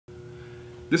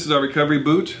This is our recovery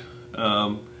boot.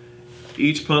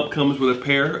 Each pump comes with a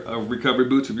pair of recovery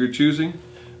boots of your choosing.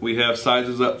 We have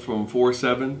sizes up from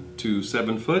 4'7" to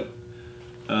 7 foot.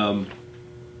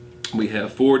 We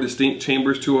have 4 distinct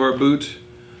chambers to our boot,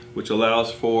 which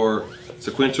allows for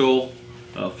sequential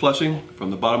flushing from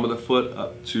the bottom of the foot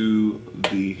up to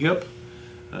the hip.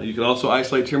 You can also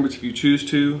isolate chambers if you choose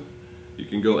to. You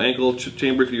can go ankle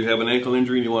chamber if you have an ankle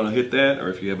injury and you want to hit that, or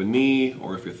if you have a knee,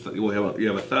 or if you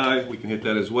have a thigh, we can hit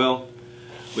that as well.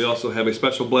 We also have a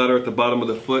special bladder at the bottom of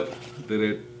the foot that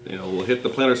it will hit the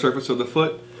plantar surface of the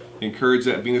foot, encourage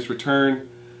that venous return,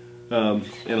 and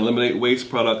eliminate waste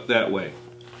product that way.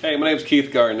 Hey, my name is Keith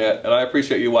Garnett, and I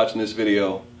appreciate you watching this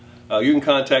video. You can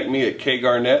contact me at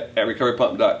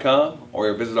kgarnett@recoverypump.com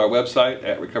or visit our website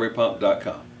at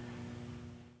recoverypump.com.